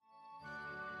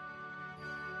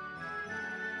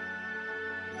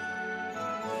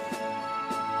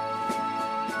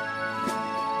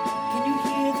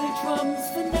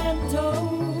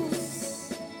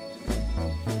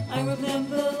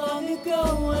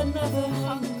another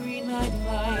hungry night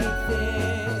like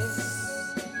this.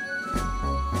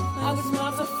 I was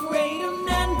not afraid of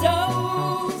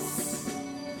Nando's.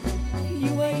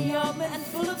 You were yum and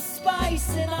full of spice,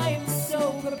 and I am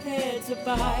so prepared to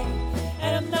buy.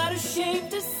 And I'm not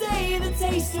ashamed to say the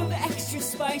taste of extra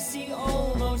spicy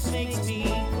almost makes me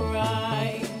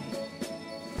cry.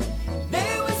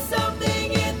 There was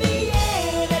something in the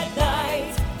air that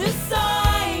night. The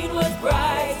sign was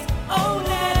bright. Oh,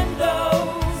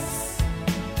 Nando's.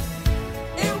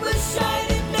 It was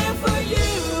shining there for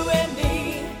you and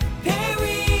me.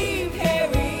 Peri,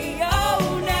 Peri,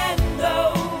 oh,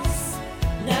 Nando's.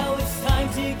 Now it's time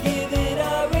to give it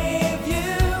a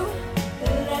review.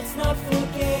 Let's not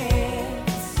forget.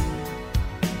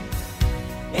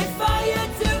 If I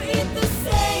had to eat the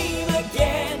same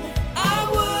again, I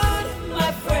would,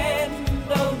 my friend,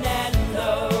 oh,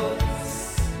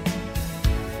 Nando's.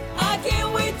 I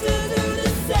can't wait to do the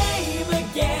same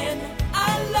again.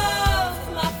 I love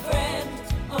my friend,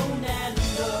 oh,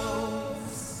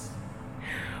 Nando's.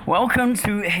 Welcome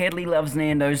to Hadley Loves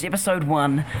Nando's, episode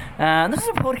 1. This is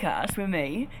a podcast where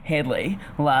me, Hadley,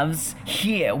 loves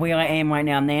here, where I am right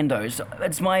now, Nando's.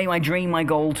 It's my dream, my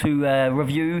goal to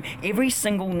review every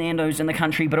single Nando's in the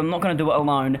country, but I'm not going to do it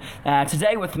alone.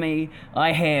 Today with me,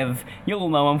 I have, you'll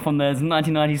know him from the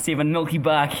 1997 Milky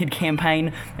Bar Kid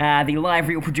campaign, the live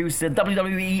reel producer,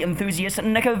 WWE enthusiast,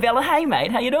 Nico Vella. Hey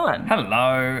mate, how you doing?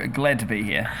 Hello, glad to be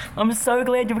here. I'm so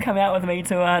glad you've come out with me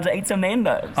to eat some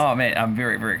Nando's. Oh man, I'm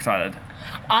very, very excited.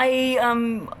 I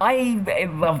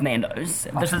love Nando's.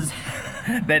 This is,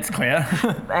 That's clear.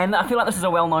 and I feel like this is a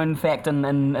well-known fact in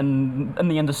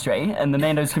the industry, in the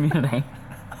Nando's community.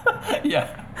 Yeah.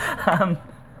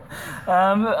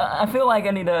 I feel like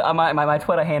I need to. My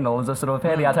Twitter handle is a sort of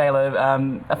Hadley R. Taylor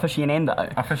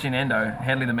aficionado. Aficionado,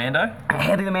 Hadley the Mando.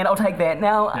 Hadley the man. I'll take that.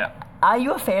 Now, Yeah. are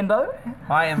you a fando?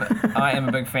 I am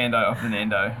a big fan of the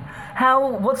Nando.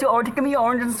 What's your origin? Give me your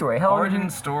origin story. How Origin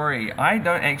story. I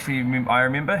don't actually remember. I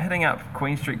remember hitting up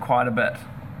Queen Street quite a bit.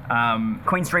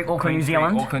 Queen Street, Auckland, Queen New Street,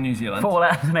 Zealand. Auckland, New Zealand. For all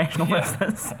our international Yeah.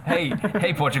 listeners.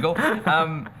 Hey, Portugal.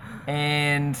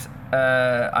 And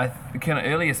I kind of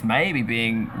earliest maybe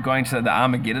being going to the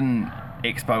Armageddon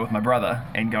Expo with my brother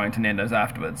and going to Nando's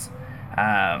afterwards.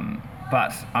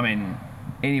 But I mean,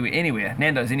 anywhere,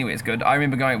 Nando's anywhere is good. I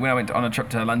remember when I went on a trip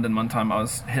to London one time. I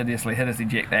was hideously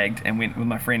jet-lagged and went with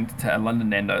my friend to a London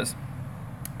Nando's.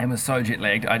 And was so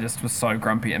jet-lagged, I just was so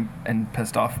grumpy and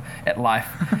pissed off at life.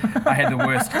 I had the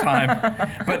worst time.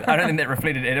 But I don't think that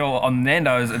reflected at all on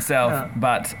Nando's itself, Yeah.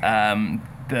 but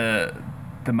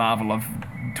the marvel of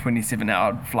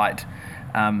 27-hour flight.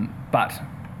 But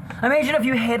Imagine if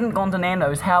you hadn't gone to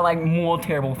Nando's, how more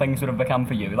terrible things would have become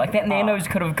for you. Like that Nando's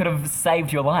could have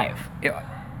saved your life. yeah,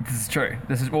 this is true.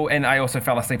 And I also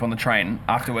fell asleep on the train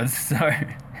afterwards, so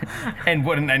and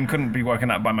couldn't be woken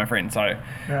up by my friend. So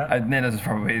Nando's is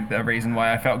probably the reason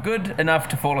why I felt good enough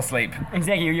to fall asleep.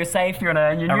 Exactly, you're safe, you're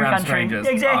in your new Around country. strangers.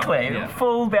 Exactly. Oh, yeah.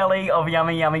 Full belly of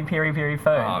yummy peri peri food.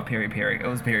 Oh, peri. It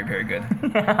was peri good.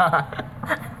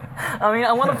 I mean,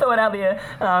 I want to throw it out there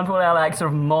to all our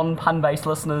sort of non-pun based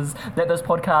listeners that this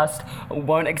podcast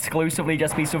won't exclusively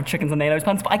just be sort of chickens and Nando's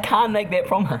puns, but I can't make that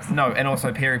promise. No, and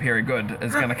also peri good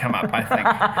is going to come up, I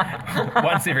think,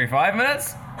 once every 5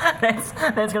 minutes. That's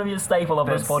going to be a staple of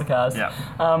this podcast. Yeah.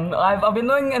 I've been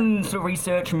doing sort of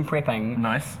research and prepping.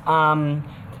 Nice.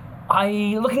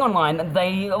 Looking online,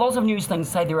 lots of news things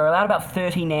say there are allowed about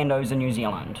 30 Nando's in New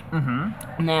Zealand.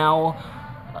 Mm-hmm. Now,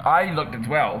 I looked as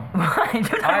well. I did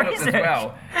looked as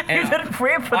well. You did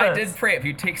prep for I this. did prep.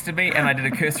 You texted me, and I did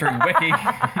a cursory wiki.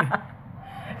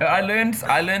 I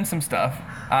learned some stuff.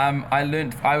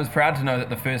 I was proud to know that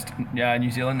the first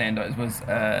New Zealand Nando's was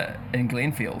in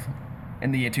Glenfield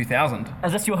in the year 2000.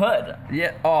 Is this your hood?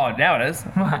 Yeah. Oh, now it is.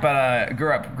 But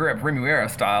grew up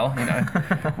Remuera style.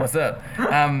 What's up?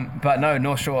 But no,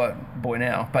 North Shore boy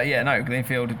now. But yeah, no,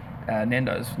 Glenfield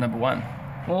Nando's #1.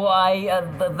 Well,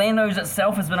 the Nando's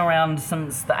itself has been around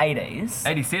since the 80s.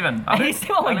 87.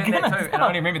 87, oh my I learned that goodness. too, and I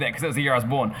only remember that because it was the year I was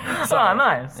born. So, Oh,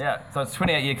 nice. Yeah, so it's a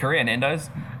 28-year career,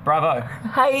 Nando's. Bravo.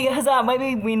 Hey, huzzah,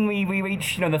 maybe when we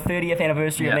reach the 30th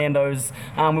anniversary of Yeah. Nando's,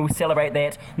 we'll celebrate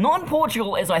that. Not in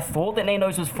Portugal, as I thought that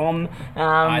Nando's was from.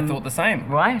 I thought the same.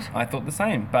 Right? I thought the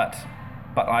same, but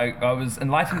I was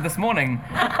enlightened this morning,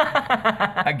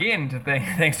 again,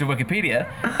 thanks to Wikipedia,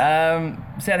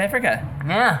 South Africa.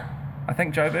 Yeah. I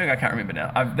think Joburg, I can't remember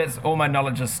now. That's all my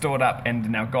knowledge is stored up and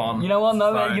now gone. You know what?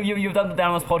 No, So- you've done it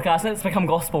down on this podcast, and it's become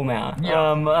gospel now. Yeah.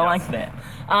 I Yes. like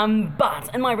that. But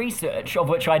in my research, of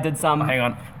which I did some. Hang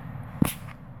on.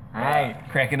 Hey,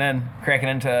 Cracking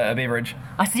into a beverage.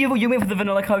 I see you went for the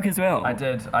vanilla Coke as well. I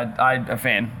did. I a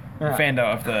fan. fando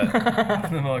of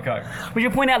the Miller Coke. We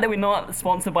should point out that we're not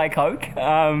sponsored by Coke.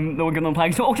 That we're going to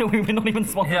play. So also we're not even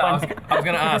sponsored Yeah, by I was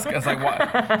going to ask. I was like,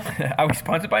 what? Are we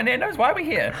sponsored by Nando's? Why are we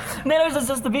here? Nando's is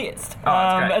just the best.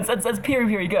 It's great. It's very,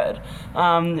 very good.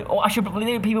 Or I should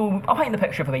let people. I'll paint the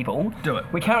picture for people. Do it.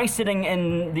 We're currently sitting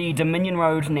in the Dominion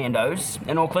Road Nando's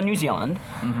in Auckland, New Zealand.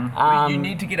 You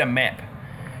need to get a map.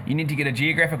 You need to get a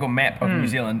geographical map of New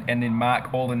Zealand and then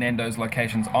mark all the Nando's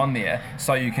locations on there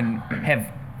so you can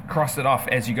have crossed it off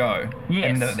as you go.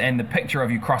 Yes. And the picture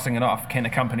of you crossing it off can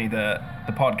accompany the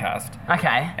podcast.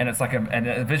 Okay. And it's like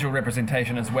a visual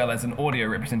representation as well as an audio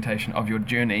representation of your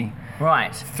journey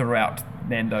Right. throughout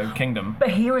Nando Kingdom.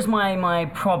 But here is my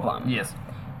problem. Yes.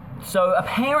 So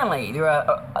apparently there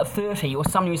are 30, or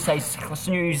some news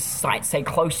sites say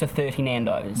close to 30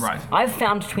 Nando's. Right. I've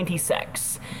found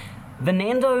 26. The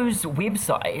Nando's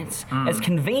website is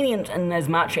convenient in as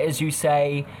much as you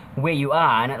say where you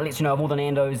are, and it lets you know of all the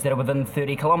Nando's that are within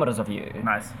 30 kilometres of you.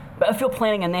 Nice. But if you're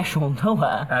planning a national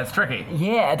tour, It's tricky.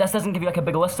 yeah, it just doesn't give you like a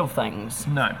big list of things.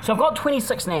 No. So I've got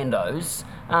 26 Nando's,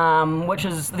 which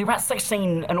is, there are about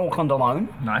 16 in Auckland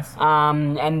alone. Nice.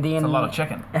 And then... That's a lot of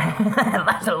chicken.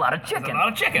 That's a lot of chicken. That's a lot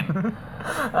of chicken.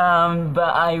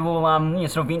 But I will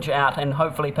sort of venture out and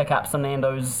hopefully pick up some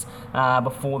Nando's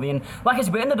before then. Like I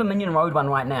said, we're in the Dominion Road one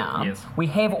right now. Yes. We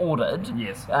have ordered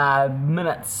Yes.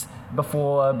 minutes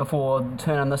before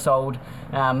turning this old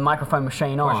microphone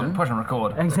machine on. Push and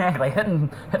record. Exactly, hit and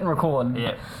record.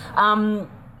 Yeah.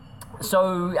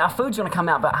 So our food's going to come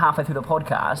out about halfway through the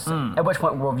podcast, at which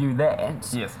point we'll review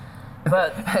that. Yes.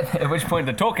 But At which point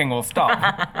the talking will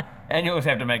stop, and you'll just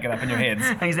have to make it up in your heads.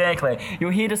 exactly,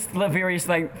 you'll hear just various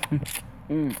like.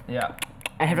 Yeah.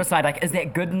 I have to decide, like, is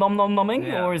that good nom nom nomming,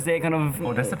 Yeah. or is that kind of...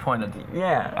 Or disappointed.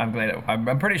 Yeah. I'm glad.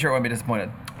 I'm pretty sure I won't be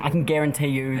disappointed. I can guarantee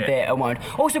you that it won't.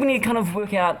 Also, we need to kind of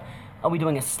work out, are we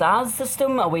doing a stars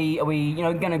system? Are we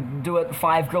going to do it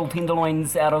 5 grilled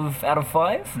tenderloins out of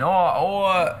 5? No,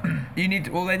 or you need.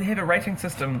 Well, they have a rating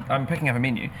system. I'm picking up a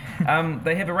menu.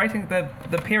 They have a rating. The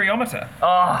periometer.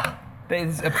 Oh,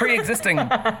 There's a pre-existing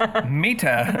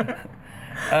meter.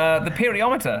 The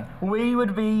periometer. we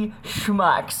would be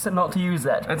schmucks not to use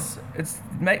it.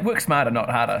 Work smarter, not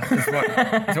harder.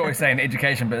 Is what we say in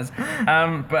education biz.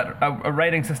 But a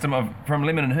rating system from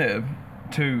lemon and herb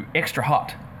to extra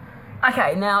hot.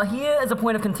 Okay, now here is a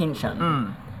point of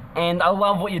contention. And I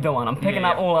love what you're doing. I'm picking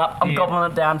Yeah. up all up. I'm Yeah. gobbling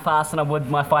it down fast than I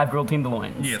would my 5 grilled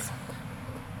tenderloins. Yes.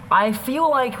 I feel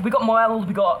like we got mild,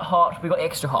 we got hot, we got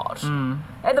extra hot.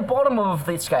 At the bottom of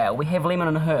the scale, we have lemon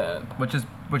and herb. Which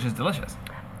is delicious.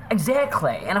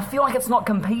 Exactly, and I feel like it's not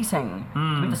competing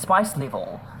with the spice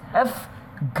level. If,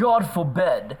 God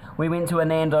forbid, we went to a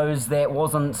Nando's that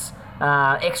wasn't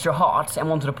extra hot and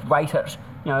wanted to rate it,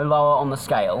 lower on the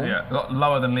scale. Yeah.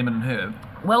 Lower than lemon and herb.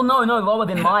 Well, no, lower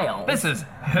than mild. This is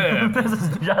herb. This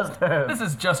is just herb. This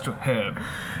is just herb.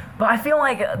 But I feel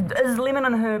like, is lemon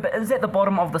and herb, is at the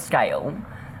bottom of the scale?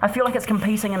 I feel like it's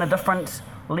competing in a different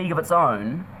league of its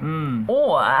own.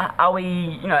 Or are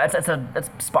we, it's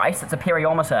spice, it's a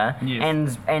periometer,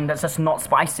 Yes. and it's just not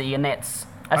spicy, and that's...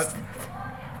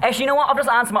 Actually, you know what? I'll just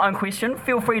answer my own question.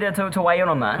 Feel free to weigh in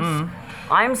on this.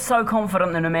 I'm so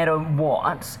confident that no matter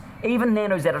what, even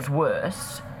Nando's at its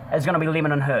worst is going to be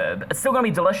lemon and herb. It's still going to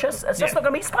be delicious. It's just not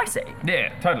going to be spicy.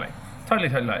 Yeah, totally.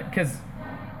 Because,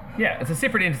 it's a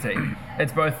separate entity.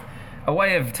 It's both a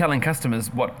way of telling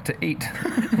customers what to eat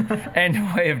and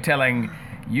a way of telling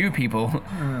you people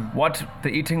what the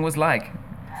eating was like.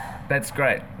 That's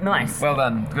great. Nice. Well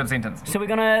done. Good sentence. So we're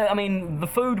gonna, the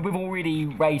food we've already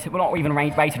rated, well not even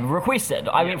rated, requested.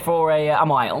 I went for a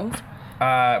mild.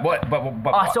 What?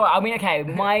 Oh, sorry, okay,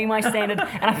 my standard,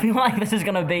 and I feel like this is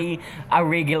gonna be a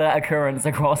regular occurrence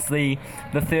across the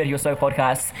 30 or so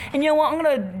podcasts. And you know what, I'm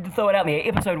gonna throw it out there,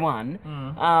 episode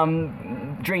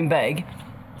 1, dream big.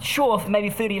 Sure, maybe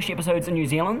 30-ish episodes in New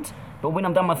Zealand, but when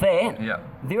I'm done with that,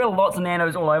 there are lots of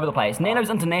Nando's all over the place. Nando's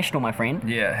International, my friend.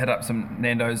 Yeah, hit up some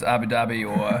Nando's Abu Dhabi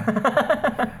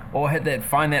or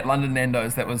find that London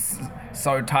Nando's that was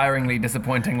so tiringly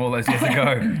disappointing all those years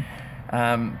ago.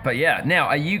 But yeah, now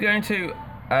are you going to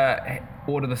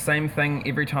order the same thing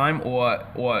every time, or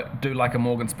do like a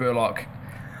Morgan Spurlock,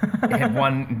 have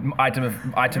one item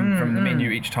from the menu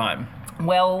each time?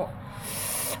 Well,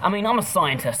 I'm a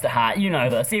scientist at heart. You know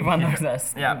this. Everyone knows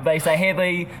this. Yeah. They say,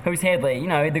 Hadley, who's Hadley?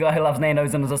 The guy who loves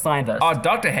Nando's and is a scientist. Oh,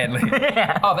 Dr. Hadley.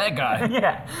 Yeah. Oh, that guy.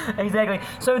 Yeah, exactly.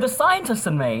 So the scientist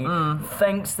in me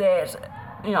thinks that,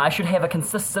 I should have a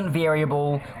consistent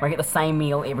variable where I get the same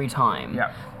meal every time.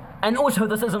 Yeah. And also,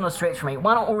 this isn't a stretch for me.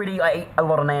 One, I already ate a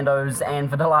lot of Nando's, and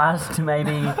for the last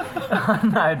maybe,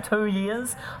 2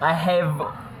 years, I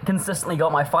have consistently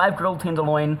got my 5 grilled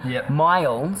tenderloin, Yep.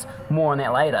 mild, more on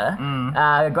that later,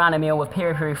 grana meal with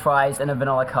peri-peri fries and a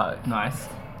vanilla Coke. Nice.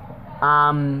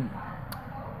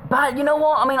 But you know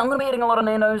what? I mean, I'm going to be eating a lot of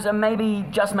Nando's, and maybe,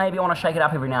 just maybe, I want to shake it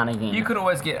up every now and again. You could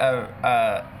always get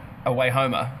a way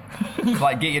homer,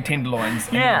 like get your tenderloins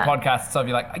and Yeah. do a podcast. So if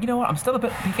you're like, you know what, I'm still a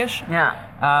bit peckish. Yeah.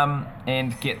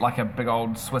 And get like a big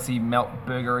old Swissy melt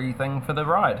burgery thing for the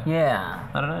ride. Yeah.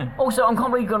 I don't know. Also, I'm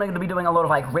probably going to be doing a lot of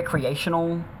like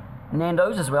recreational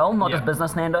Nando's as well, not Yeah. just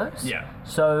business Nando's. Yeah.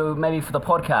 So maybe for the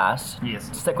podcast, Yes.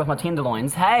 stick with my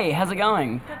tenderloins. Hey, how's it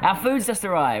going? Our food's just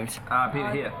arrived. Peter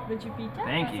here. Veggie pita.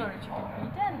 Thank you. Sorry,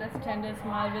 chicken pita, and that's tender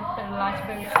smile with large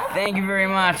burger. Thank you very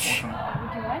much. Would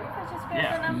you mind if I just grab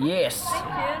Yeah. the number? Yes. Thank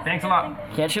you. Thanks a lot.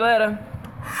 Catch you later.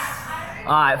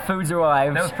 Alright, food's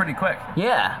arrived. That was pretty quick.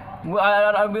 Yeah. Well,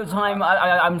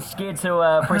 I'm scared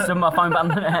to press my phone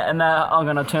button and I'm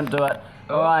going to turn to it.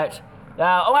 Alright.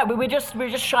 Alright, we're just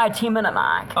shy of 10-minute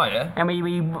mark. Oh yeah. And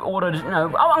we ordered,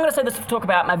 I'm going to say this talk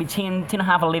about maybe 10 and a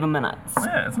half, 11 minutes.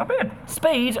 Yeah, it's not bad.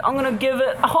 Speed, I'm going to give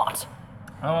it a hot.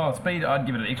 Oh, speed, I'd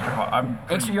give it an extra hot.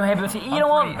 Extra, you're happy with it? You know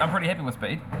what? I'm pretty happy with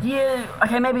speed. Yeah,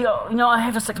 okay, maybe, I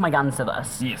have to stick to my guns to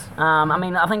this. Yes. I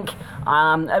mean, I think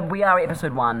we are at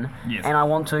episode 1, Yes. and I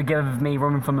want to give me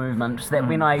room for movement so that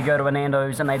when I go to a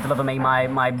Nando's and they deliver me my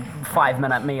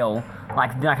 5-minute meal,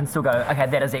 like, then I can still go, okay,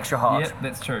 that is extra hot. Yeah,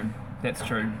 that's true. That's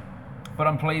true. But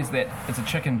I'm pleased that it's a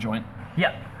chicken joint,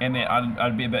 Yep. and that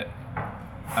I'd be a bit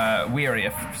wary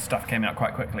if stuff came out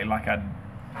quite quickly. Like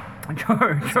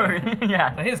True,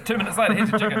 yeah. here's 2 minutes later, here's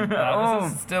your chicken.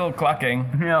 This is still clucking.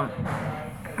 Yeah.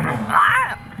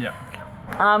 Yeah.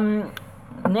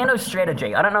 Nando's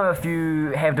strategy. I don't know if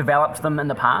you have developed them in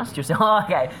the past. You say, oh,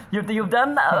 okay, you've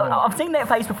done. I've seen that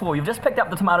face before. You've just picked up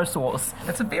the tomato sauce.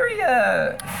 It's a very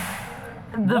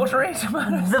watery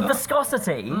tomato The sauce.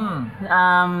 viscosity.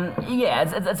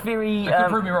 Yeah, it's very. It could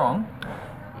prove me wrong.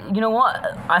 You know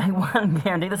what? I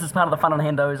guarantee this is part of the fun on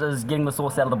Nando's is getting the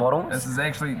sauce out of the bottles. This is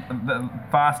actually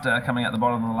faster coming out the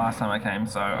bottom than the last time I came,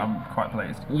 so I'm quite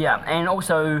pleased. Yeah, and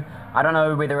also I don't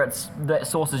know whether it's that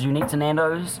sauce is unique to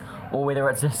Nando's or whether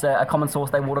it's just a common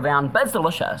sauce they water down, but it's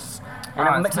delicious. And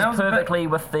Oh, it it mixes smells a bit- perfectly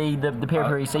with the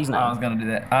peri-peri seasoning. I was going to do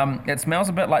that. It smells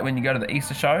a bit like when you go to the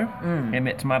Easter show and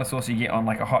that tomato sauce you get on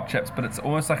like a hot chips, but it's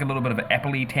almost like a little bit of an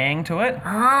appley tang to it.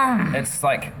 It's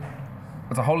like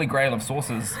it's a holy grail of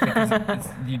sauces because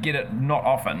you get it not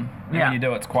often. And Yeah. when you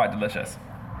do, it's quite delicious.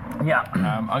 Yeah.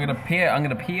 I'm gonna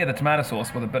pair the tomato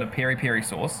sauce with a bit of peri-peri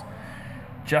sauce,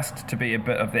 just to be a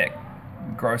bit of that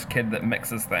gross kid that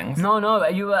mixes things. No,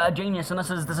 you are a genius, and this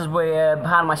is where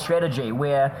part of my strategy,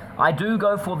 where I do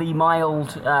go for the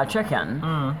mild chicken,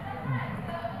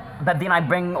 but then I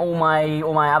bring all my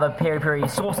other peri-peri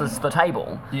sauces to the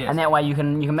table, Yes. and that way you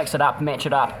can mix it up, match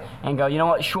it up, and go. You know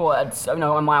what? Sure, it's a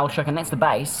mild chicken. That's the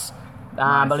base.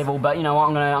 Nice. Level, but you know what?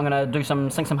 I'm gonna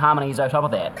sing some harmonies on top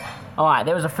of that. All right,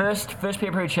 there was the first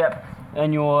peri-peri chip,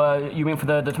 and you went for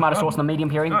the tomato sauce and the medium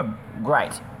peri. Good.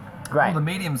 Great. Well, the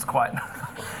medium's quite.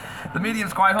 The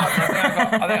medium's quite hot.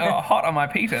 I think I got hot on my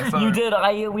pita. So. You did.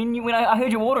 When I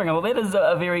heard you ordering, I thought that is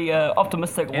a very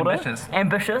optimistic order.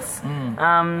 Ambitious.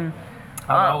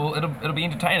 Well, it'll be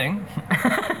entertaining.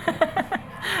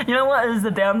 You know what is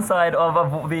the downside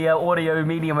of the audio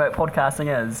medium at podcasting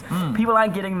is? People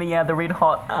aren't getting the red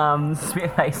hot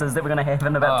sweat faces that we're going to have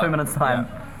in about 2 minutes time.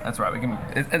 Yeah, that's right. We can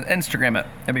Instagram it.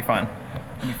 It'll be fine.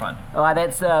 It'll be fine. All right,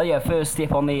 that's first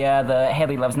step on the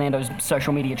Hadley Loves Nando's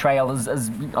social media trail is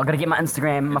I've got to get my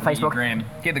Instagram, my Facebook.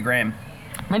 Get the gram.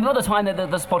 Maybe by the time that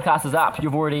this podcast is up,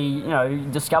 you've already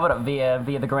discovered it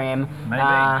via the gram,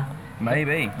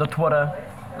 Maybe. the Twitter.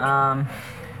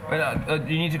 But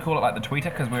you need to call it like the tweeter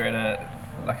because we're at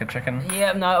a chicken.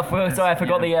 Yeah, no, sorry, I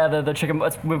forgot the chicken.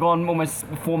 We've gone almost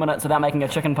 4 minutes without making a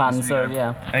chicken pun, so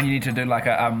yeah. And you need to do like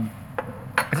a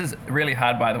This is really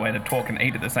hard, by the way, to talk and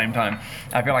eat at the same time.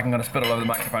 I feel like I'm going to spit all over the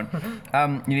microphone.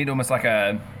 You need almost like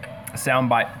a sound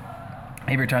bite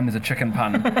every time there's a chicken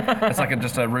pun. It's like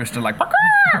just a rooster like,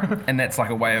 and that's like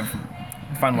a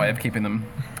fun way of keeping them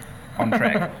on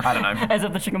track. I don't know. As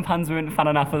if the chicken puns weren't fun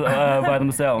enough by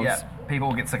themselves. Yeah, people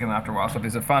will get sick of them after a while. So if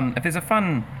there's a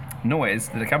fun noise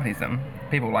that accompanies them,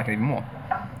 people will like it even more.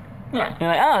 Yeah,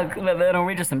 you're like, that'll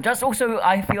register them. Just also,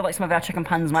 I feel like some of our chicken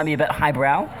puns might be a bit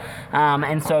highbrow,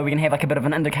 and so we can have like a bit of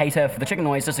an indicator for the chicken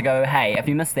noise, just to go, hey, if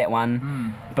you missed that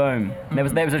one, boom, that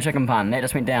was a chicken pun. That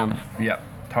just went down. Yeah,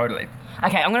 totally.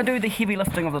 Okay, I'm going to do the heavy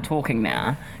lifting of the talking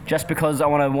now, just because I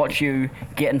want to watch you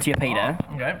get into your pita.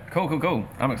 Okay, cool.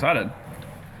 I'm excited.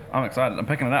 I'm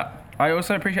picking it up. I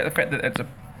also appreciate the fact that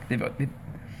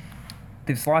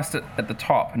they've sliced it at the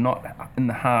top, not in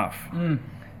the half.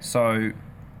 So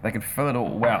they could fill it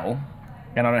all well,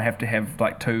 and I don't have to have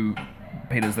like 2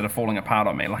 pitas that are falling apart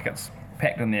on me. Like it's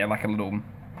packed in there like a little,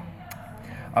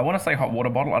 I want to say hot water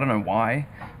bottle. I don't know why,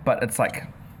 but it's like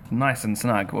nice and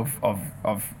snug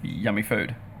of yummy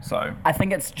food. So I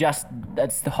think it's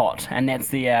the hot, and that's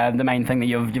the main thing that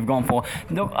you've gone for.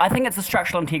 Look, I think it's the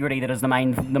structural integrity that is the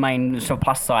main sort of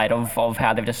plus side of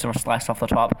how they've just sort of sliced off the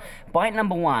top. Bite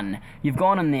number 1, you've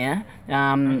gone in there.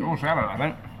 it's all salad, I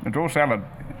think. It's all salad.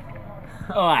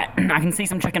 All right, I can see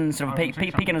some chicken sort of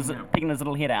peeking his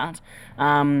little head out.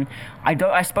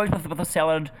 I suppose with the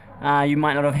salad, you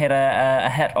might not have had a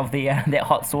hit of the that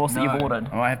hot sauce that you've ordered.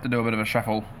 I have to do a bit of a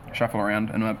shuffle around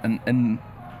in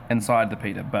inside the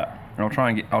pita, but I'll try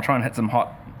and hit some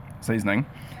hot seasoning,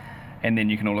 and then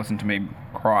you can all listen to me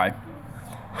cry.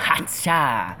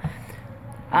 Hacha.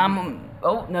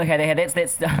 Oh no, okay, that's.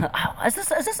 Is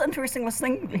this interesting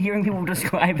listening? Hearing people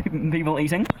describe people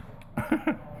eating.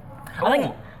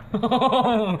 I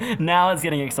think. Now it's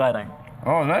getting exciting.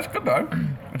 Oh, that's good though.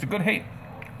 It's a good heat.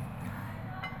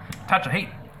 Touch of heat.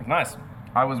 It's nice.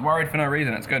 I was worried for no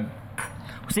reason. It's good.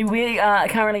 See, we are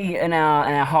currently in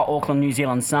our hot Auckland, New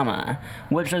Zealand summer,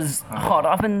 which is hot.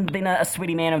 I've been a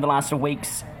sweaty man over the last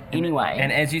weeks anyway.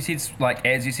 And as you said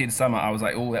summer, I was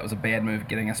like, oh, that was a bad move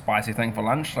getting a spicy thing for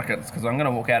lunch. Like it's because I'm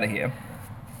going to walk out of here,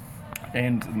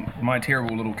 and my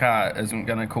terrible little car isn't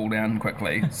going to cool down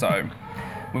quickly. So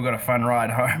we've got a fun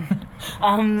ride home.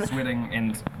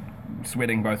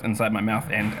 Sweating both inside my mouth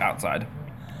and outside.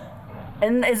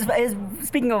 And as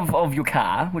speaking of your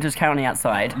car, which is currently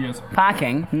outside, yes.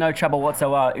 Parking, no trouble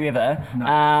whatsoever. No.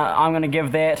 I'm going to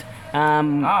give that.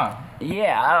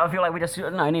 Yeah, I feel like we just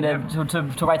need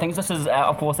to rate things. This is,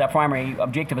 of course, our primary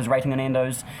objective is rating the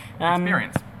Nando's.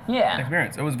 Experience. Yeah.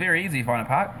 Experience. It was very easy to find a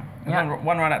park. Yeah.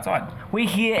 One right outside. We're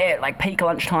here at like peak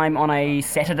lunchtime on a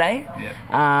Saturday.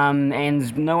 Yeah.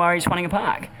 And no worries finding a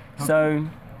park. So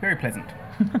very pleasant.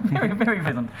 very, very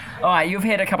pleasant. All right, you've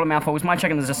had a couple of mouthfuls. My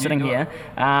chicken is just sitting here.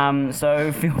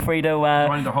 So feel free to.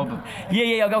 Trying to hold them.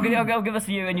 Yeah. I'll give this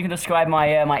to you, and you can describe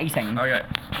my eating. Okay.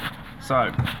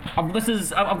 So, I've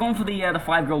gone for the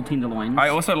 5-year-old tenderloins. I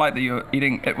also like that you're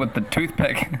eating it with the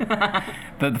toothpick,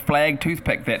 the flag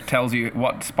toothpick that tells you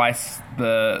what spice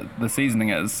the seasoning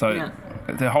is. So yeah.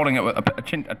 They're holding it with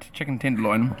a chicken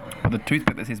tenderloin with a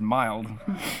toothpick that says mild.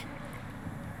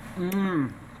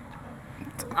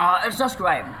 It's just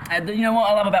great. You know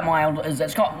what I love about mild is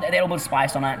it's got that little bit of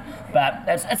spice on it, but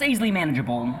it's easily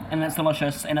manageable and it's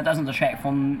delicious and it doesn't detract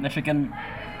from the chicken.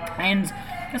 And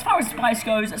as far as spice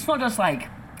goes, it's not just like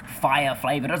fire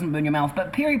flavour, it doesn't burn your mouth,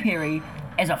 but peri peri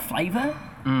as a flavour,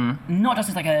 not just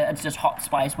as like it's just hot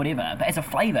spice, whatever, but as a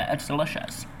flavour, it's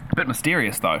delicious. A bit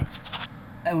mysterious though.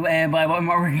 By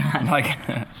what regard? Like,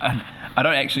 I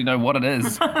don't actually know what it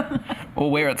is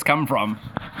or where it's come from.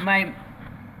 Mate,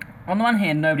 on the one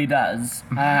hand, nobody does,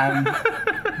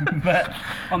 but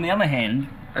on the other hand...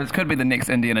 It could be the next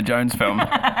Indiana Jones film.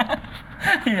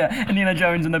 Yeah, Indiana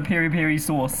Jones and the peri peri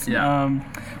sauce. Yeah.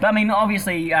 But I mean,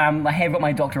 obviously, I have got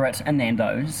my doctorate in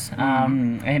Nando's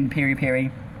and peri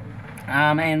peri.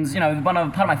 And, you know, part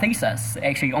of my thesis,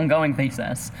 actually, ongoing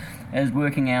thesis, is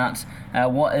working out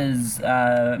what is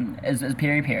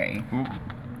peri peri.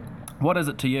 What is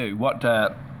it to you? What,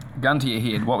 gun to your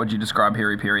head, what would you describe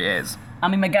peri peri as? I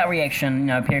mean, my gut reaction, you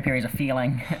know, peri peri is a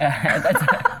feeling.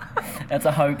 It's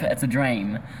a hope, it's a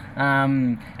dream.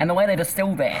 And the way they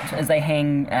distill that is they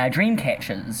hang dream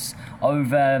catchers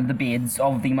over the beds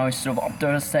of the most sort of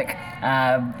optimistic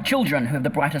children who have the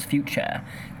brightest future.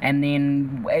 And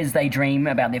then as they dream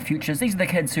about their futures, these are the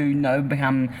kids who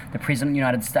become the President of the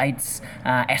United States,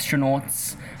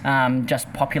 astronauts,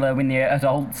 just popular when they're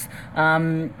adults.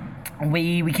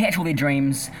 We catch all their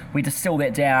dreams, we distill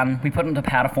that down, we put it into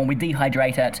powder form, we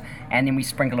dehydrate it, and then we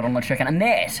sprinkle it on the chicken. And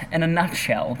that, in a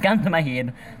nutshell, gun to my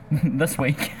head, this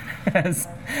week, is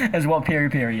what peri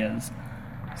peri is.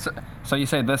 So you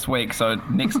say this week, so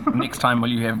next time will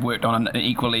you have worked on an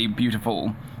equally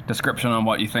beautiful description on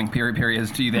what you think peri peri is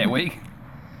to you that week?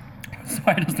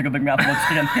 Sorry, I just took a big mouthful of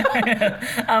chicken.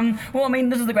 Well, I mean,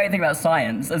 this is the great thing about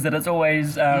science, is that it's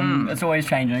always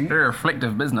changing. Very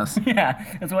reflective business. Yeah,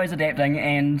 it's always adapting,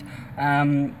 and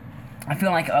I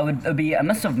feel like it would be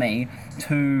amiss of me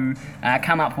to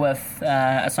come up with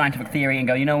a scientific theory and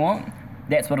go, you know what,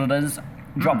 that's what it is,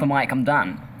 drop the mic, I'm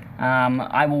done.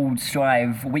 I will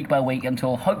strive week by week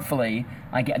until hopefully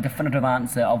I get a definitive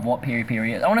answer of what peri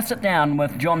peri is. I want to sit down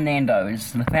with John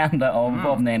Nando's, the founder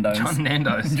of Nando's. John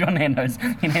Nando's. John Nando's.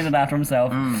 He named it after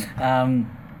himself.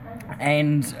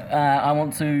 And I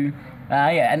want to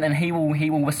Yeah, and then he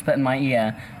will whisper in my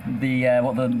ear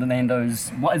what the Nando's,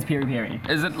 what is peri peri.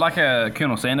 Is it like a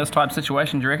Colonel Sanders type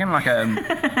situation, do you reckon?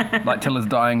 Like till his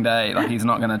dying day, like he's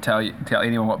not going to tell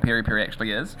anyone what peri peri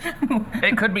actually is?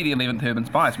 It could be the 11th herb and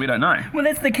spice, we don't know. Well,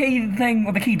 that's the key thing,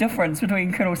 or the key difference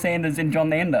between Colonel Sanders and John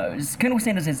Nando's. Colonel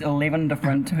Sanders has 11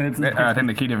 different herbs and I think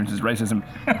the key difference is racism.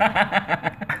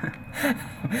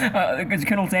 Is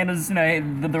Colonel Sanders, the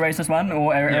racist one,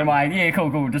 or am I? Yeah,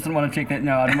 cool. Just didn't want to check that.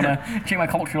 No, I didn't want to check my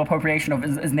cultural appropriation of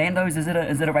is Nando's. Is it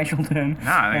a racial term?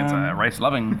 No, I think it's a race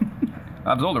loving.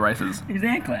 Loves all the races.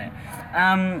 Exactly.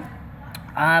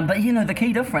 But the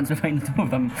key difference between the two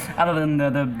of them, other than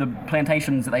the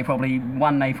plantations that they probably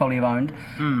have owned,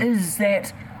 is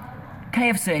that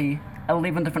KFC,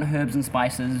 11 different herbs and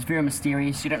spices, very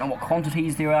mysterious. You don't know what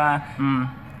quantities there are.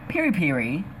 Peri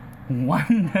peri,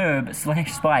 one herb /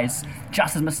 spice,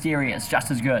 just as mysterious,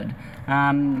 just as good,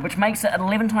 which makes it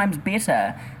 11 times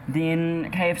better than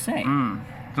KFC.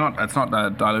 It's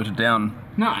not diluted down.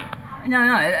 No.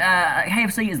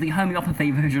 KFC is the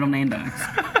homeopathy version of Nando's.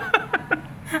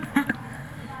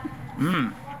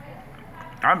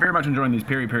 I'm very much enjoying these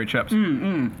peri peri chips.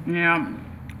 Yeah.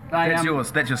 That's your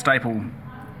staple,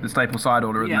 the staple side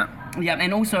order, isn't it? Yeah,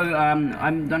 and also I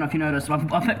don't know if you noticed, I've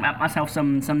picked up myself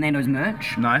some Nando's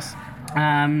merch. Nice.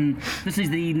 This is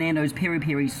the Nando's peri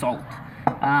peri salt.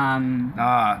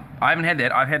 I haven't had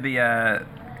that. I've had the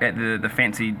at the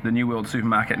fancy the New World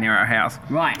supermarket near our house.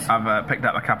 Right. I've picked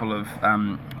up a couple of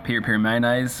peri peri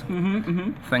mayonnaise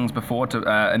things before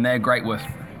and they're great with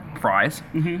fries,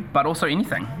 but also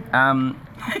anything.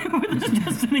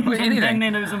 Just anything.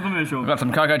 Nando's infomercial. We've got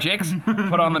some cocoa checks.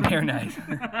 Put on the mayonnaise.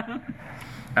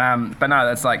 But no,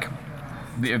 that's like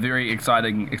a very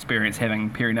exciting experience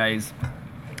having mayonnaise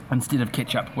instead of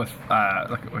ketchup with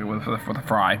a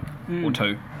fry or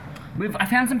two. I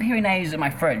found some mayonnaise in my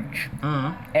fridge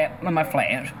in my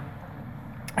flat,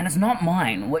 and it's not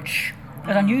mine, which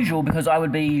is unusual because I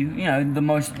would be, the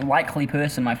most likely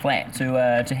person in my flat to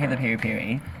have the peri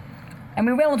peri. And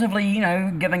we're relatively,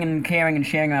 giving and caring and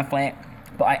sharing our flat,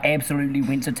 but I absolutely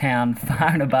went to town far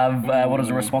and above what is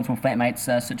a responsible flatmate's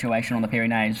situation on the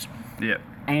mayonnaise. Yeah.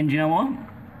 And you know what?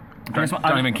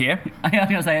 Don't even care. I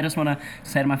just want to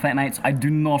say to my flatmates, I do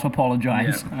not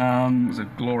apologise. Yeah. It was a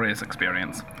glorious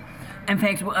experience. In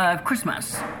fact,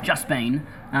 Christmas, just been,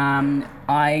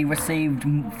 I received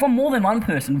from more than one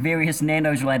person various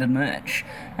Nando's related merch,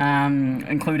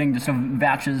 including just some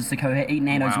vouchers to go eat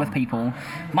Nando's with people.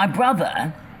 My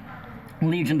brother,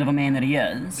 legend of a man that he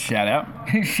is. Shout out.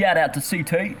 Shout out to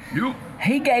CT. Yep.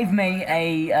 He gave me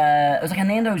it was like a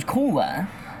Nando's cooler,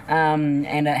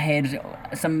 and it had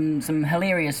some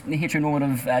hilarious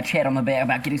heteronormative chat on the back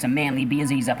about getting some manly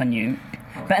beersies up in you.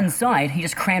 But inside, he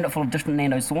just crammed it full of different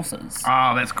Nando's sauces.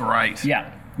 Oh, that's great.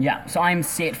 Yeah. So I'm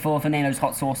set for Nando's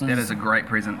hot sauces. That is a great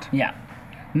present. Yeah.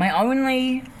 My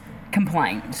only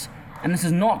complaint, and this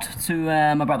is not to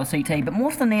my brother CT, but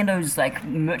more to the Nando's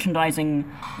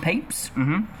merchandising peeps.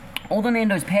 All the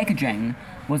Nando's packaging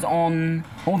was on,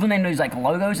 all the Nando's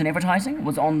logos and advertising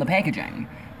was on the packaging.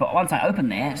 But once I open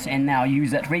that and now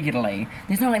use it regularly,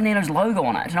 there's no Nando's logo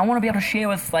on it. And I want to be able to share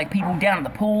with people down at the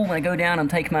pool when I go down and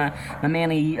take my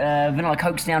manly vanilla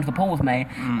cokes down to the pool with me.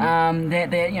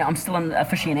 That I'm still a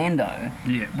aficionado.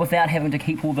 Yeah. Without having to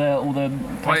keep all the.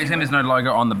 Well, you're saying there's no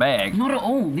logo on the bag? Not at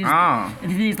all.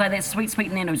 There's that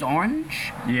sweet Nando's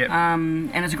orange. Yeah.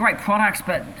 And it's a great product,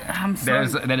 but I'm so.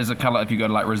 That is a colour if you go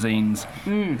to Rosine's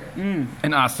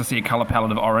and ask to see a colour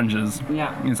palette of oranges.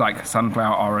 Yeah. It's like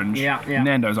sunflower orange. Yeah.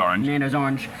 Nando's orange. Nando's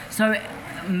orange. So,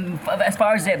 as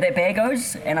far as that bag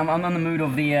goes, and I'm on the mood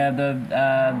of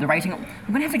the rating, I'm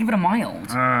gonna have to give it a mild.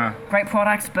 Great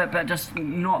products, but just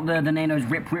not the Nando's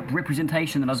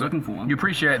representation that I was looking for. You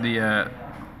appreciate the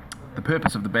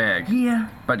purpose of the bag. Yeah.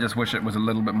 But just wish it was a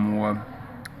little bit more,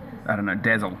 I don't know,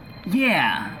 dazzle.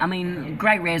 Yeah. I mean,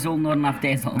 great razzle, not enough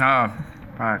dazzle. No.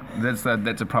 That's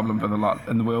a problem for the lot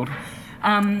in the world.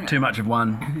 Too much of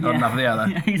one, not enough of the other.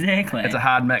 Yeah, exactly. It's a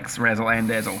hard mix, razzle and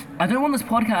dazzle. I don't want this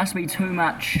podcast to be too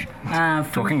much...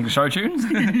 Talking show tunes?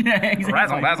 Yeah, exactly.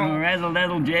 Razzle, dazzle. Razzle,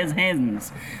 dazzle, jazz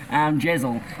hands.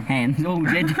 Jazzle hands. Oh,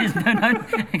 jazz, no.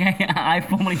 Okay, I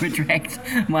formally retract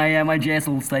my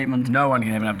jazzle statement. No one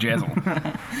can have enough jazzle.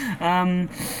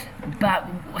 But,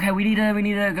 okay, we need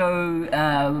to go...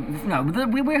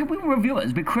 we're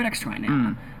reviewers, we're critics right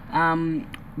now.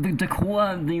 The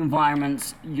decor, the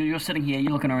environment, you're sitting here,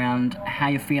 you're looking around, how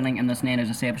you're feeling in this Nando's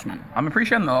establishment. I'm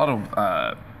appreciating a lot of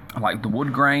the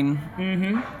wood grain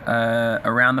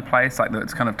around the place.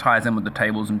 It kind of ties in with the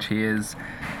tables and chairs.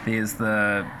 There's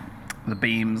the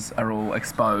beams are all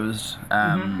exposed,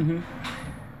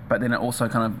 but then it also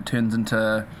kind of turns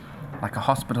into like a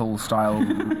hospital-style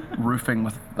roofing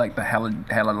with like the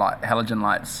halogen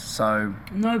lights. So,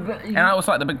 No, but and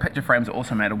also like the big picture frames are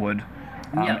also made of wood,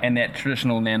 Yeah. and that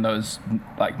traditional Nando's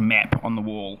like map on the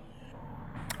wall.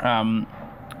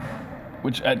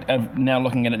 Which now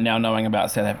looking at it now, knowing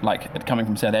about like it coming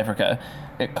from South Africa,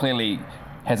 it clearly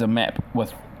has a map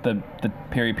with the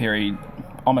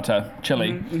peri-peri-ometer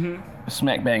chili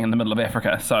smack bang in the middle of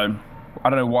Africa. So I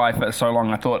don't know why for so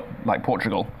long I thought like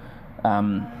Portugal.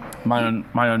 My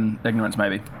own ignorance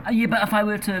maybe. Yeah, but if I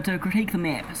were to critique the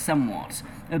map somewhat,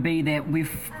 it would be that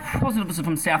we've positive this is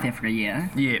from South Africa, yeah.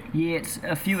 Yeah. Yet,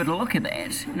 if you were to look at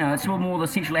that, it's more the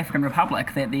Central African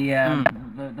Republic that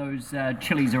those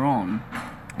chilies are on.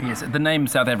 Yes, the name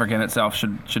South Africa in itself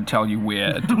should tell you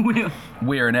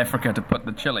where in Africa to put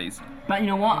the chilies. But you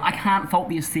know what? I can't fault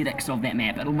the aesthetics of that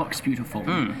map. It looks beautiful.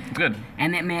 Good.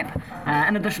 And that map,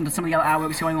 in addition to some of the other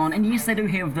artworks going on, and yes, they do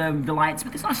have the lights,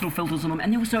 but there's nice little filters on them.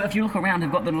 And also, if you look around,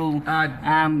 they've got the little,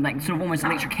 like sort of almost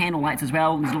electric candle lights as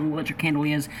well. There's little electric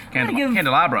candeliers.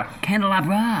 Candelabra.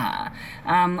 Candelabra.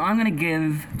 I'm going to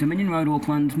give Dominion Road,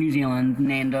 Auckland, New Zealand,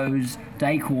 Nando's,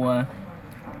 Decor.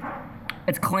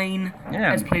 It's clean.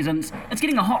 Yeah. It's pleasant. It's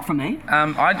getting a hot from me.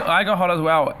 I got hot as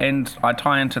well, and I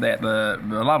tie into that the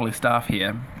lovely staff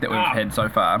here that we've had so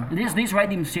far. Let's rate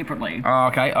them separately. Oh,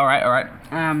 okay, all right.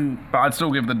 But I'd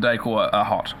still give the decor a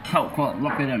hot. Cool.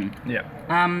 Lock that in. Yeah.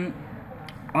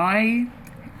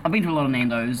 I've been to a lot of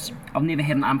Nando's. I've never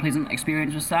had an unpleasant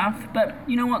experience with staff, but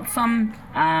you know what? Some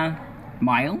are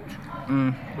mild.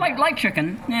 Like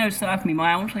chicken. Staff can be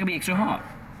mild. They can be extra hot.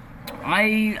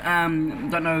 I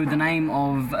don't know the name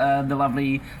of the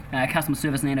lovely customer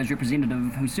service Nando's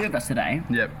representative who served us today,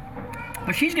 Yep.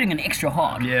 but she's getting an extra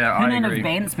hot. Yeah, Her I Nando's agree.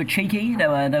 bands were cheeky. They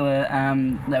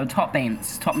were top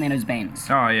bands, top Nando's bands.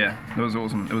 Oh yeah, it was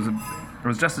awesome. It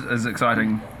was just as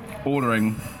exciting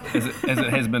ordering as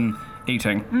it has been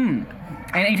eating.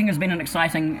 And eating has been an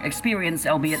exciting experience,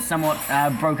 albeit somewhat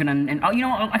broken. And oh, you know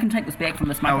what? I can take this back from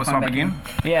this microphone. swap back again?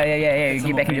 Yeah. Some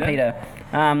Get back more into Peter.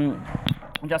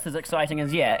 Just as exciting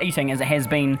as eating as it has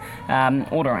been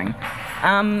ordering.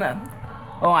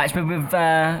 All right, so we've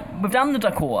done the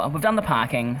decor, we've done the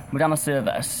parking, we've done the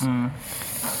service.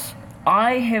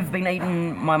 I have been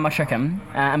eating my chicken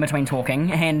in between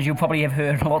talking, and you'll probably have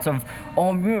heard lots of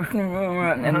and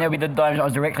there'll be the times I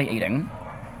was directly eating.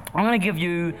 I'm going to give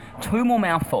you 2 more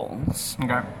mouthfuls,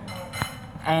 Okay.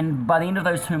 and by the end of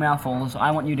those 2 mouthfuls, I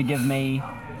want you to give me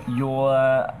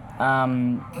your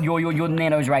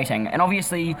Nando's rating. And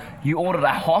obviously, you ordered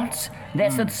a hot.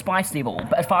 That's the spice level.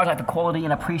 But as far as like the quality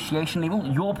and appreciation level,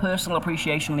 your personal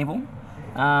appreciation level,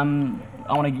 I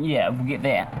want to we'll get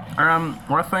that.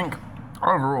 Well, I think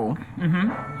overall,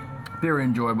 very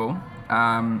enjoyable.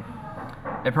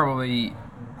 It probably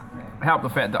helped the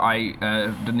fact that I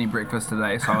didn't eat breakfast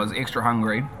today, so I was extra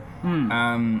hungry.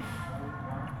 I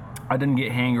didn't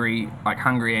get angry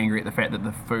at the fact that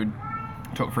the food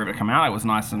took forever to come out. It was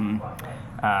nice and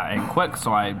quick,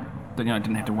 so I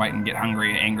didn't have to wait and get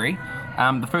hungry or angry.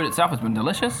 The food itself has been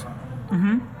delicious.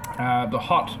 The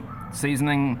hot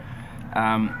seasoning,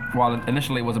 while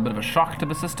initially it was a bit of a shock to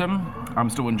the system, I'm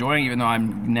still enjoying, even though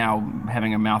I'm now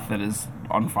having a mouth that is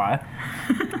on fire.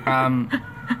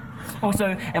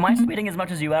 Also, am I sweating as much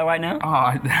as you are right now? Oh,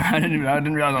 I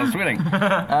didn't realize I was sweating.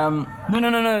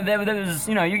 No. There was,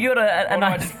 you got a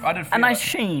nice, I did feel nice it.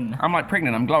 sheen. I'm like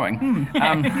pregnant, I'm glowing.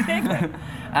 Exactly.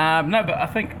 No, but I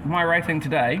think my rating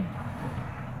today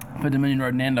for Dominion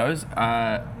Road Nando's,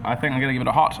 I think I'm going to give it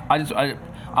a hot.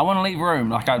 I want to leave room.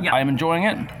 Like I'm enjoying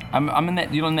it. I'm in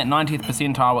that in that 90th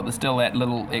percentile, but there's still that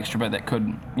little extra bit that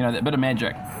could, that bit of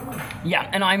magic. Yeah,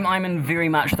 and I'm in very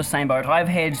much the same boat. I've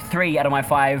had 3 out of my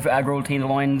 5 grilled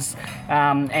tenderloins,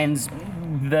 and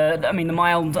the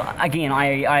mild. Again,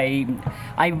 I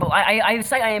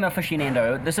say I am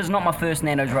aficionado. This is not my first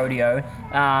Nando's rodeo.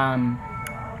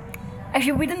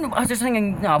 Actually, we didn't. I was just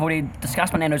thinking. No, I've already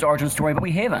discussed my Nando's origin story, but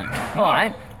we haven't. All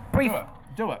right, brief.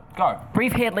 Do it. Go.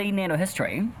 Brief Hadley Nando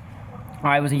history.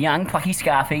 I was a young, plucky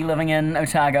scarfy living in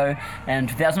Otago in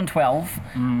 2012.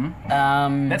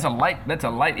 That's a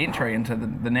late entry into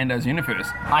the Nando's universe.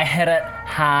 I hit it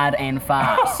hard and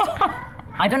fast.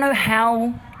 I don't know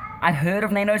how I'd heard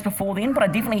of Nando's before then, but I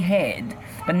definitely had.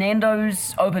 But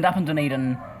Nando's opened up in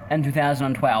Dunedin in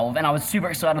 2012, and I was super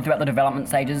excited throughout the development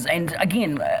stages. And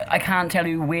again, I can't tell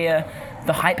you where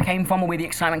the hype came from or where the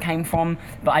excitement came from,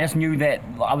 but I just knew that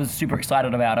I was super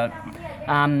excited about it.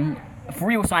 For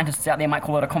real scientists out there might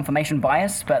call it a confirmation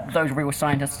bias, but those real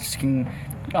scientists can,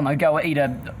 go eat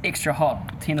a extra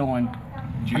hot tenderloin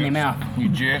in their mouth. You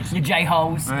jerks. You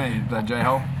J-holes. Hey, the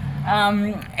J-hole.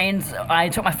 And I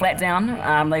took my flat down.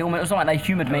 It was like they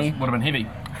humoured me. Would have been heavy.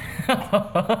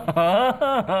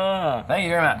 Thank you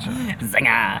very much.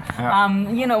 Zinger!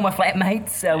 My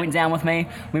flatmates went down with me.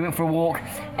 We went for a walk,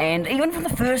 and even for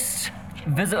the first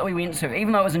visit that we went to,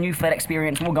 even though it was a new flat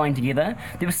experience, all going together,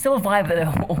 there was still a vibe that they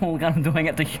were all kind of doing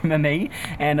it to humour me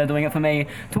and doing it for me,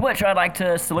 to which I'd like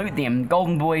to salute them.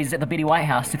 Golden Boys at the Betty White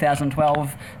House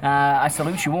 2012, I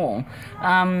salute you all.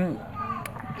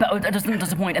 But it just didn't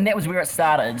disappoint, and that was where it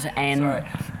started. And Sorry,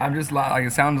 I'm just like,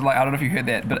 it sounds like, I don't know if you heard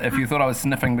that, but if you thought I was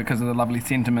sniffing because of the lovely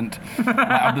sentiment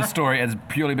of the story, it's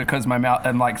purely because my mouth,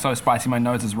 and like so spicy my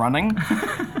nose is running.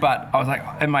 But I was like,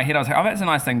 in my head I was like, oh, that's a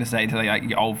nice thing to say to like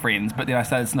your old friends, but then I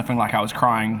started sniffing like I was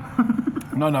crying.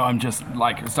 No, I'm just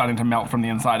like starting to melt from the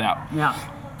inside out. yeah.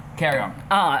 Carry on.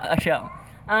 Actually.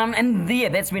 And yeah,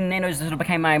 that's when Nando's sort of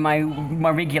became my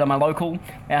regular, my local.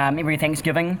 Every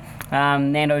Thanksgiving,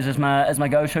 Nando's is my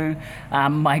go-to.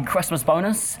 My Christmas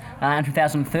bonus in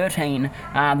 2013,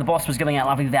 the boss was giving out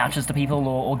lovely vouchers to people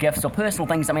or gifts or personal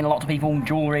things that mean a lot to people,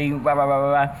 jewellery, rah rah rah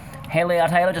rah rah. Haley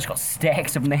Taylor just got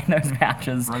stacks of Nando's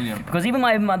vouchers. Brilliant. Because even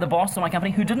the boss of my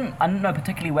company, who I didn't know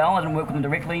particularly well, I didn't work with them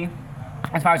directly.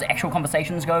 As far as actual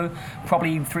conversations go,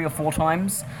 probably 3 or 4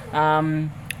 times.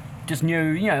 Just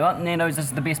knew, Nando's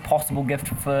is the best possible gift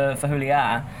for who we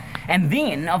are. And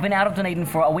then I've been out of Dunedin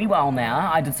for a wee while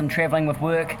now. I did some travelling with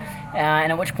work,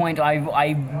 and at which point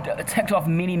I ticked off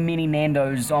many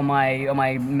Nando's on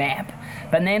my map.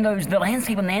 But Nando's, the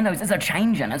landscape of Nando's is a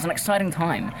changing. It's an exciting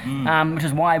time, which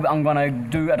is why I'm going to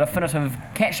do a definitive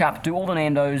catch up, do all the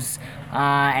Nando's,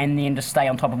 and then just stay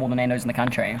on top of all the Nando's in the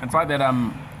country. It's like that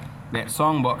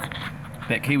songbook,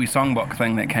 that Kiwi songbook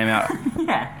thing that came out.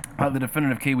 Yeah. Like the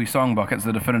definitive Kiwi songbook, it's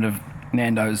the definitive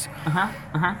Nando's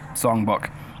songbook,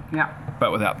 Yeah.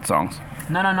 but without the songs.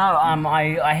 No.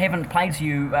 I haven't played to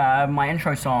you my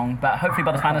intro song, but hopefully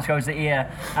by the time this goes to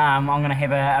air, I'm going to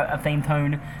have a theme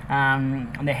tune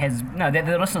that has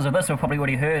the listeners of this have probably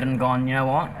already heard and gone, you know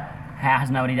what? How has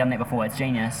nobody done that before? It's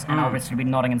genius. And I'll just be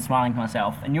nodding and smiling to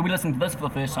myself. And you'll be listening to this for the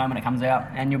first time when it comes out,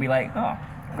 and you'll be like, oh,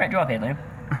 great job, Hadley.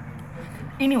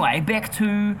 Anyway, back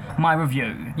to my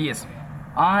review. Yes.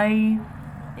 And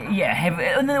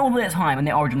then all that time in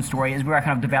the origin story is where I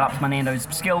kind of developed my Nando's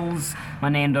skills, my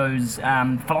Nando's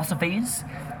philosophies,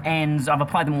 and I've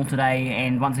applied them all today,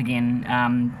 and once again,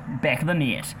 back of the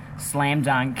net, slam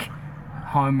dunk,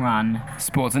 home run.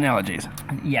 Sports analogies.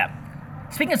 Yeah.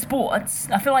 Speaking of sports,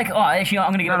 I feel like, actually,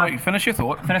 I'm going to get... No, finish your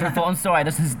thought. Finish my thought. I'm sorry,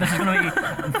 this is going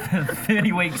to be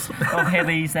 30 weeks of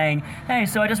Hadley saying, hey,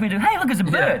 so I just went to, hey, look, it's a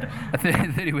bird.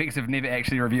 Yeah. 30 weeks of never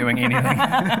actually reviewing anything.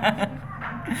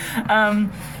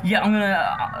 I'm going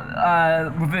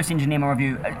to reverse engineer my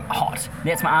review. Hot.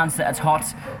 That's my answer. It's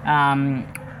hot.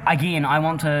 Again, I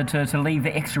want to leave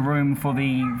the extra room for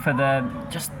the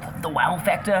wow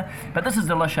factor, but this is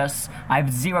delicious. I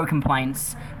have 0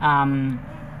 complaints.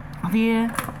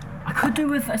 I could do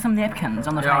with some napkins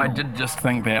on the table. I did just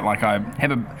think that, like,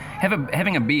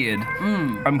 having a beard,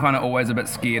 I'm kind of always a bit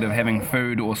scared of having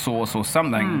food or sauce or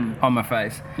something on my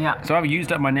face. Yeah. So I've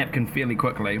used up my napkin fairly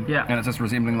quickly. Yeah. And it's just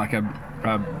resembling like a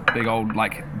big old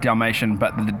like Dalmatian,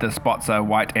 but the spots are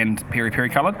white and peri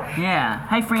coloured. Yeah.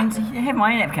 Hey friends, have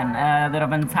my napkin that I've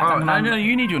been tucked under my... No,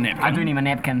 you need your napkin. I do need my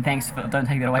napkin. Thanks. Don't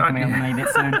take that away from me. I'm going to need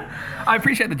that soon. I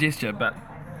appreciate the gesture, but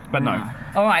no.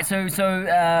 All right, so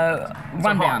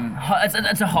rundown.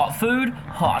 It's a hot food.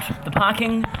 Hot. The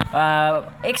parking,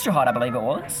 extra hot, I believe it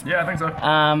was. Yeah, I think so.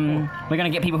 We're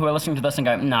going to get people who are listening to this and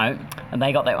go, no, and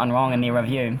they got that one wrong in their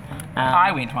review.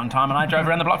 I went one time and I drove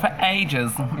around the block for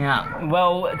ages. Yeah.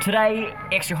 Well, today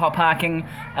extra hot parking,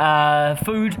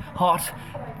 food hot,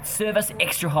 service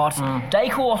extra hot,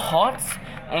 decor hot.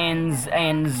 And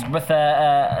with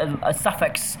a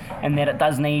suffix in that it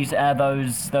does need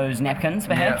those napkins,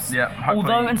 perhaps. Yeah,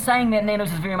 hopefully. Although in saying that,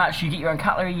 Nando's is very much you get your own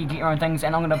cutlery, you get your own things,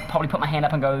 and I'm going to probably put my hand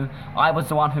up and go, I was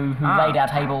the one who laid our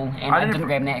table and I didn't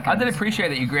grab napkins. I did appreciate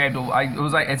that you grabbed all. It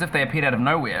was like as if they appeared out of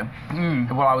nowhere.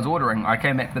 While I was ordering, I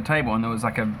came back to the table and there was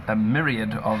like a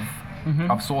myriad of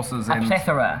sauces and... A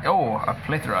plethora. Oh, a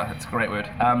plethora, that's a great word.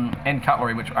 And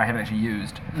cutlery, which I haven't actually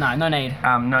used. No need.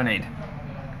 No need.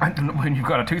 When you've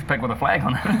got a toothpick with a flag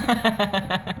on it.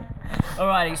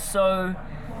 Alrighty, so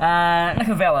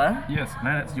Nicovella. Yes,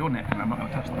 no, that's your napkin. I'm not going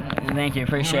to touch that. Thank you,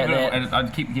 appreciate that. I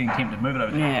keep getting tempted. Move it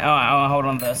over. Yeah, alright, I'll hold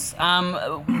on to this.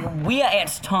 We are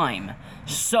at time,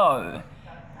 so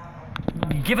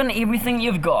given everything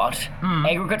you've got,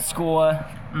 aggregate score,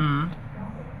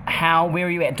 where are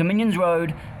you at? Dominions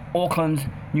Road, Auckland,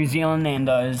 New Zealand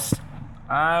Nando's.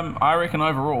 I reckon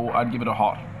overall I'd give it a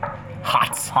hot.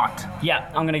 Hot. Yeah,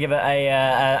 I'm going to give it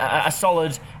a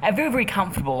solid, a very, very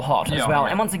comfortable hot as Yeah, well. yeah.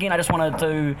 And once again, I just wanted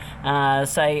to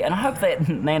say, and I hope that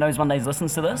Nando's one day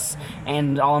listens to this,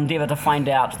 and I'll endeavour to find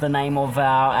out the name of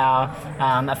our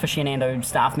aficionado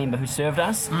staff member who served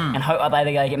us, and hope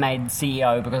they get made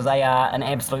CEO, because they are an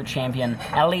absolute champion,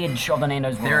 a ledge of the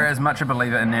Nando's world. They're as much a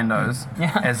believer in Nando's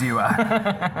as you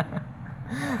are.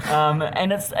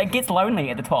 And it gets lonely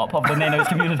at the top of the Nando's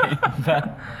community.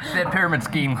 But, That pyramid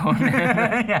scheme called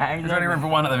Nando's. yeah, There's only room for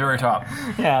one at the very top.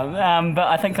 yeah, but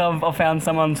I think I've found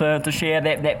someone to share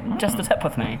that just a tip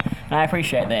with me, and I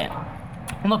appreciate that.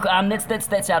 Look,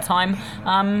 that's our time.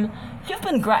 You've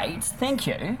been great, thank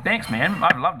you. Thanks, man.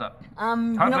 I've loved it.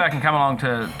 Hopefully I can come along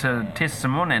to test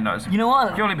some more Nando's. You know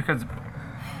what? Purely because,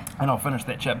 and I'll finish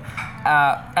that chip.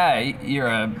 You're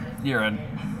a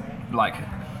like.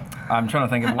 I'm trying to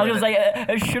think of. I was going to say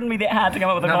it shouldn't be that hard to come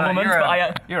up with a compliment,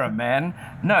 you're a man.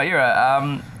 No, you're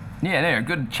a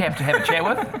good chap to have a chat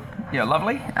with. Yeah,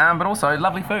 lovely. But also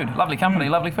lovely food, lovely company,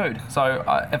 lovely food. So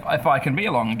if I can be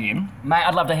along again, mate,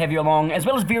 I'd love to have you along, as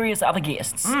well as various other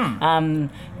guests.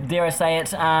 Dare I say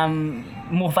it,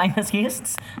 more famous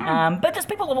guests, but just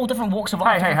people of all different walks of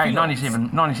life. hey, different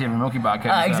fields. 97 Milky Bar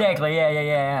kids. Exactly,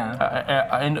 yeah.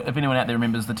 And if anyone out there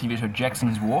remembers the TV show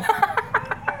Jackson's Wharf.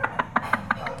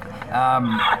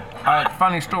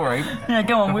 Funny story. Yeah,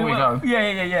 go on. Before we go.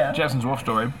 Yeah. Jackson's Wharf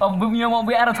story. Oh, you know what?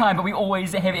 We're out of time, but we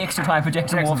always have extra time for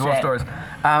Jackson's Jackson's Wharf chat. stories.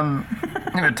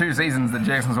 There were 2 seasons that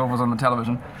Jackson's Wharf was on the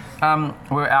television.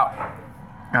 We were out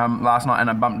last night, and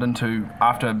I bumped into,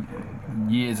 after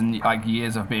years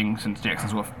of being since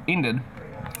Jackson's Wharf ended,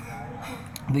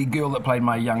 the girl that played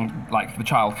my the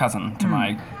child cousin to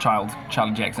my child,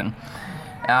 Charlie Jackson.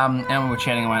 And we were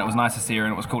chatting away, and it was nice to see her,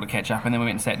 and it was cool to catch up. And then we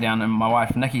went and sat down, and my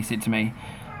wife Nikki said to me,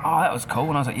 "Oh, that was cool."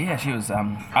 And I was like, "Yeah, she was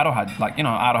Aroha,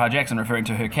 Aroha Jackson," referring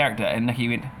to her character. And Nikki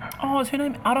went, "Oh, is her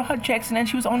name Aroha Jackson? And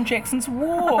she was on Jackson's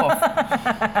Wharf."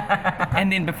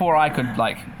 And then before I could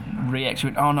react, she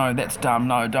went, "Oh no, that's dumb.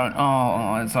 No, don't."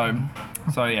 Oh, so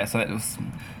that was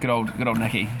good old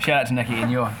Nikki. Shout out to Nikki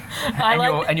and your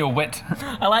wit.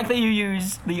 I like that you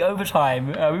use the overtime.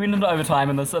 We went into overtime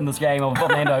in this game of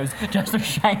Nando's just to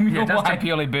shame your Just to wife.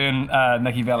 purely burn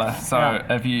Nikki Vella. So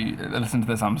if you listen to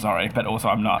this, I'm sorry, but also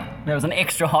I'm not. There was an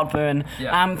extra hot burn.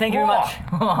 Yeah. Thank you very much.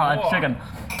 Oh, chicken.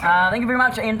 Thank you very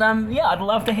much, and I'd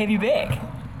love to have you back.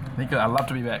 Thank you. I'd love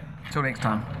to be back. Till next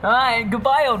time. All right,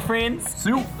 goodbye, old friends. See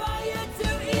you.